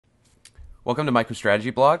Welcome to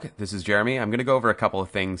MicroStrategy blog. This is Jeremy. I'm going to go over a couple of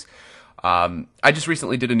things. I just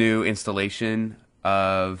recently did a new installation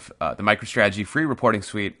of the MicroStrategy free reporting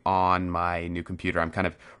suite on my new computer. I'm kind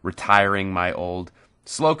of retiring my old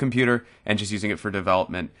slow computer and just using it for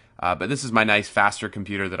development. But this is my nice, faster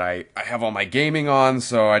computer that I have all my gaming on,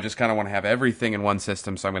 so I just kind of want to have everything in one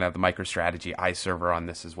system. So I'm going to have the MicroStrategy IIS server on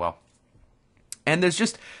this as well. And there's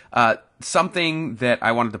just something that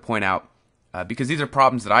I wanted to point out. Because these are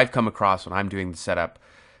problems that I've come across when I'm doing the setup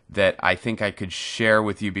that I think I could share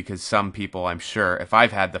with you, because some people, I'm sure, if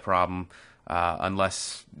I've had the problem,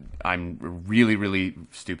 unless I'm really, really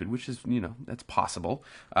stupid, which is, that's possible,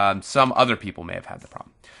 some other people may have had the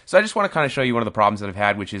problem. So I just want to kind of show you one of the problems that I've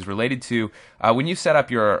had, which is related to when you set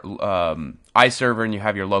up your IIS server and you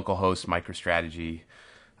have your local host MicroStrategy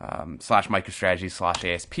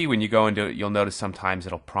 /MicroStrategy/ASP. When you go into it, you'll notice sometimes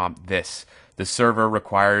it'll prompt this. The server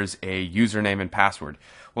requires a username and password.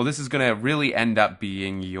 Well, this is going to really end up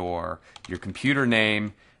being your computer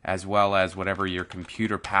name as well as whatever your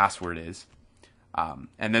computer password is. And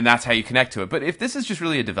then that's how you connect to it. But if this is just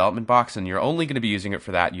really a development box and you're only going to be using it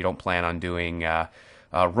for that, you don't plan on doing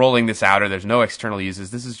rolling this out, or there's no external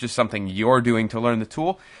uses, this is just something you're doing to learn the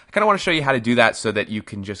tool, I kind of want to show you how to do that so that you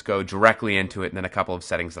can just go directly into it, and then a couple of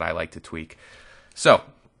settings that I like to tweak. So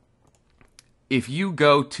if you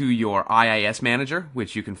go to your IIS manager,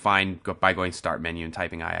 which you can find by going Start menu and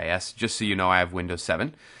typing IIS, just so you know I have Windows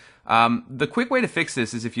 7. The quick way to fix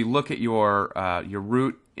this is if you look at your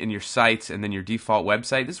root in your sites and then your default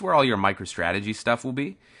website, this is where all your MicroStrategy stuff will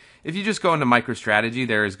be. If you just go into MicroStrategy,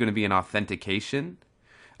 there is going to be an authentication.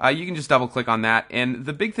 You can just double click on that, and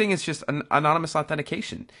the big thing is just anonymous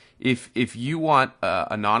authentication. If you want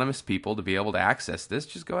anonymous people to be able to access this,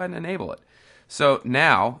 just go ahead and enable it. So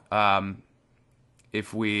now,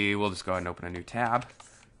 we'll just go ahead and open a new tab,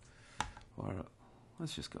 or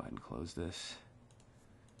let's just go ahead and close this.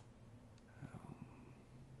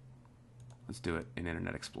 Let's do it in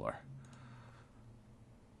Internet Explorer.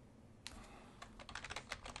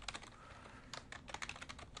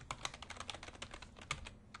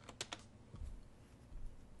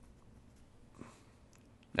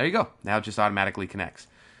 There you go. Now it just automatically connects.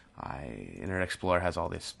 Internet Explorer has all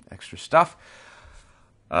this extra stuff.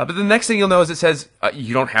 But the next thing you'll know is it says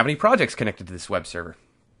you don't have any projects connected to this web server.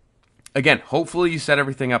 Again, hopefully you set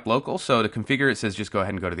everything up local. So to configure, it says just go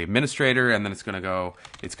ahead and go to the administrator, and then it's going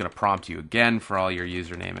to prompt you again for all your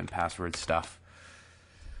username and password stuff.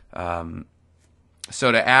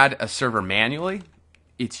 So to add a server manually,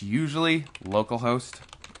 it's usually localhost,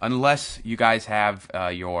 unless you guys have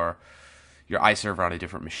your IIS server on a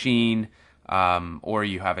different machine, or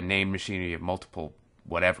you have a named machine, or you have multiple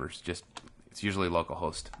whatevers. It's usually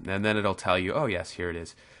localhost, and then it'll tell you, oh yes, here it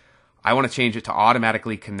is. I want to change it to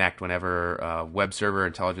automatically connect whenever web server,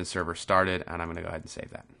 intelligence server started, and I'm going to go ahead and save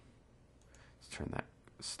that. Let's turn that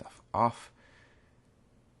stuff off.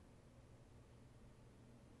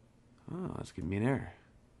 Oh, it's giving me an error.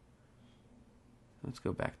 Let's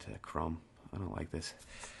go back to Chrome. I don't like this.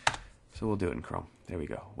 So we'll do it in Chrome. There we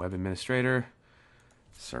go. Web administrator,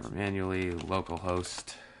 server manually,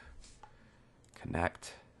 localhost,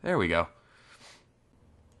 connect. There we go.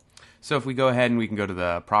 So if we go ahead and we can go to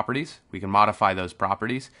the properties, we can modify those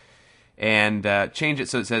properties and change it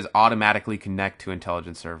so it says automatically connect to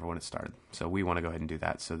intelligence server when it started. So we want to go ahead and do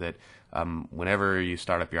that so that whenever you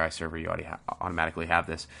start up your IIS server, you already automatically have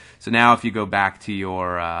this. So now if you go back to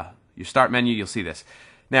your start menu, you'll see this.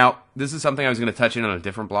 Now, this is something I was going to touch in on a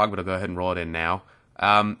different blog, but I'll go ahead and roll it in now.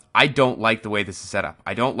 I don't like the way this is set up.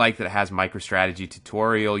 I don't like that it has MicroStrategy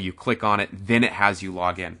tutorial. You click on it, then it has you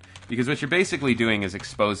log in. Because what you're basically doing is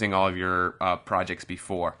exposing all of your projects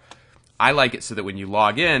before. I like it so that when you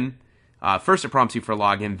log in, first it prompts you for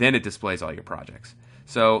login, then it displays all your projects.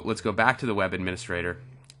 So let's go back to the web administrator,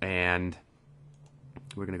 and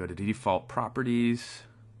we're going to go to default properties.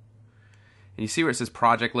 And you see where it says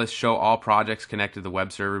project list, show all projects connected to the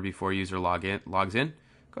web server before user logs in.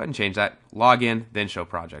 Go ahead and change that. Log in, then show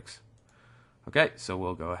projects. Okay, so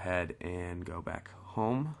we'll go ahead and go back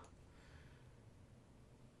home.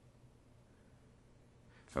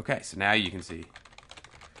 Okay, so now you can see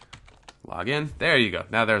log in. There you go.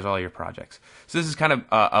 Now there's all your projects. So this is kind of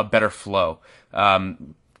a better flow.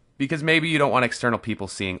 because maybe you don't want external people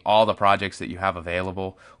seeing all the projects that you have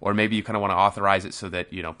available, or maybe you kind of want to authorize it so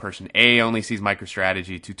that, you know, person A only sees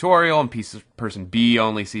MicroStrategy tutorial and person B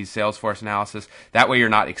only sees Salesforce analysis. That way you're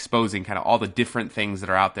not exposing kind of all the different things that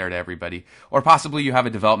are out there to everybody. Or possibly you have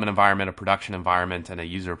a development environment, a production environment, and a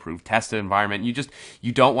user-approved tested environment.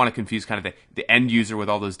 You don't want to confuse kind of the end user with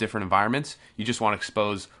all those different environments. You just want to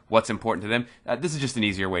expose what's important to them. This is just an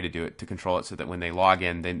easier way to do it, to control it, so that when they log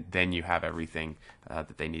in, then you have everything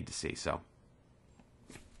that they need to see. So,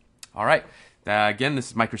 all right. Again,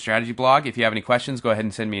 this is MicroStrategy Blog. If you have any questions, go ahead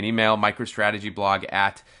and send me an email,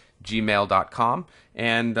 microstrategyblog@gmail.com,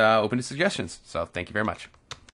 and open to suggestions. So thank you very much.